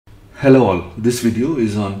Hello all, this video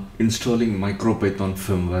is on installing Micropython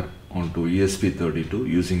firmware onto ESP32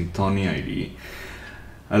 using Thonny IDE.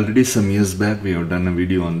 Already some years back we have done a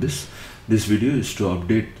video on this. This video is to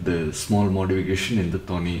update the small modification in the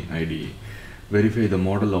Thonny IDE. Verify the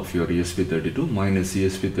model of your ESP32. Mine is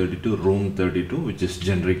ESP32 Room 32, which is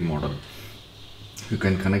generic model. You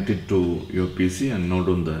can connect it to your PC and note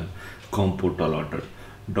on the COM port allotted.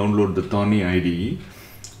 Download the Thonny IDE.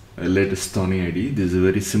 Latest Thonny IDE. This is a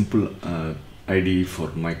very simple IDE for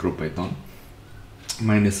Micropython.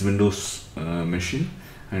 Mine is Windows machine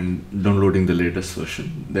and downloading the latest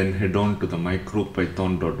version. Then head on to the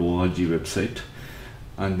micropython.org website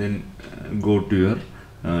and then go to your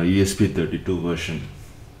ESP32 version.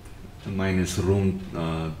 Mine is Room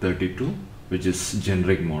 32, which is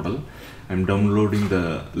generic model. I'm downloading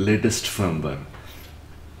the latest firmware.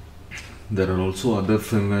 There are also other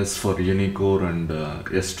firmwares for Unicore and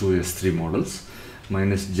S2, S3 models.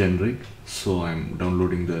 Mine is generic, so I'm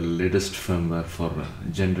downloading the latest firmware for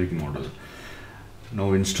generic model.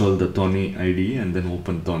 Now install the Thonny IDE and then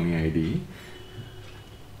open Thonny IDE.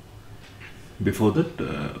 Before that,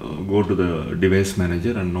 go to the device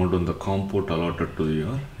manager and note on the COM port allotted to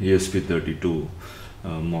your ESP32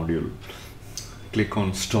 module. Click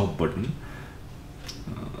on stop button.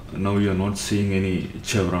 Now you are not seeing any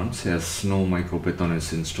chevrons as no Micropython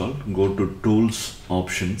is installed. Go to Tools,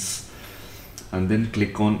 Options, and then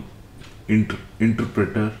click on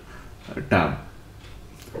Interpreter tab.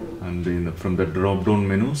 And from the drop down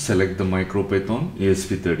menu, select the Micropython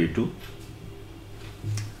ESP32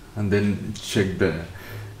 and then check the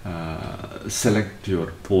select your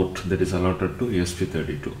port that is allotted to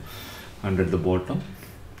ESP32, and at the bottom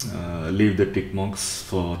leave the tick marks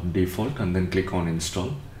for default and then click on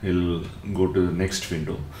install. You'll go to the next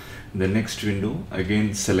window. In the next window,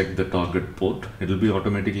 again select the target port. It will be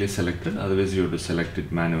automatically selected, otherwise you have to select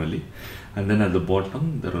it manually. And then at the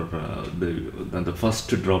bottom there are the first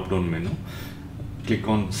drop down menu. Click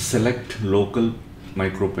on select local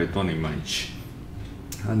Micropython image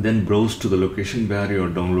and then browse to the location where you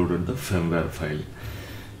have downloaded the firmware file.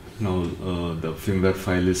 Now the firmware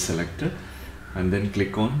file is selected and then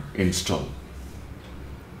click on install.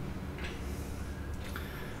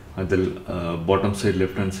 At the bottom side,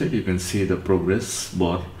 left hand side, you can see the progress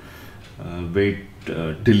bar. Wait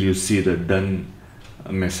till you see the done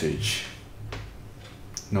message.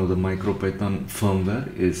 Now the Micropython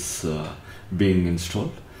firmware is being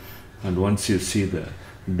installed, and once you see the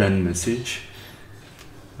done message,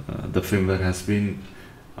 the firmware has been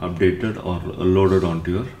updated or loaded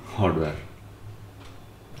onto your hardware.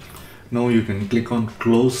 Now you can click on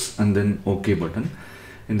close and then OK button.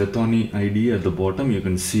 In the Thonny IDE at the bottom, you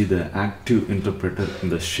can see the active interpreter in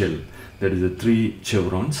the shell. That is the 3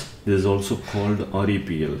 chevrons. This is also called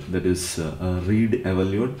REPL, that is read,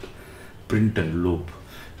 evaluate, print and loop.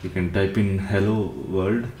 You can type in hello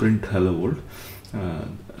world, print hello world.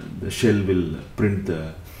 The shell will print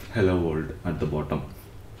the hello world at the bottom.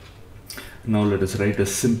 Now let us write a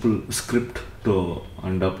simple script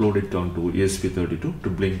and upload it onto ESP32 to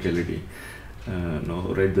blink LED. Now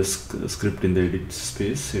write the script in the editor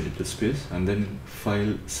space, and then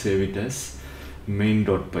file, save it as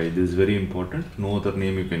main.py. This is very important. No other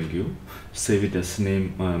name you can give. Save it as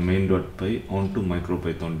name main.py onto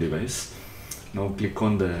Micropython device. Now click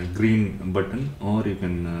on the green button, or you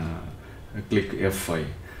can click F5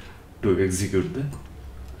 to execute the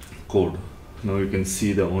code. Now you can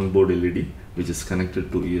see the onboard LED, which is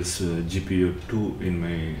connected to GPU2 in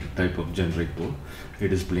my type of generic board.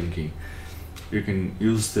 It is blinking. You can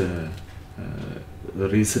use the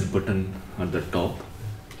reset button at the top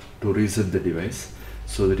to reset the device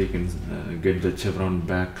so that you can get the chevron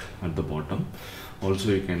back at the bottom.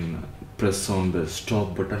 Also you can press on the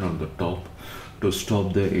stop button on the top to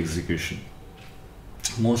stop the execution.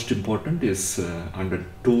 Most important is under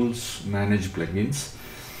Tools, Manage Plugins,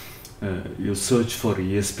 you search for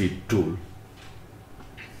ESP tool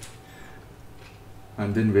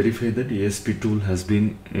and then verify that ESP tool has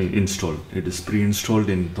been installed. It is pre-installed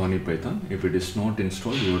in Thonny Python. If it is not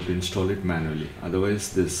installed, you have to install it manually.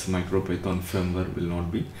 Otherwise, this Micropython firmware will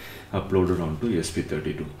not be uploaded onto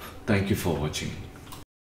ESP32. Thank you for watching.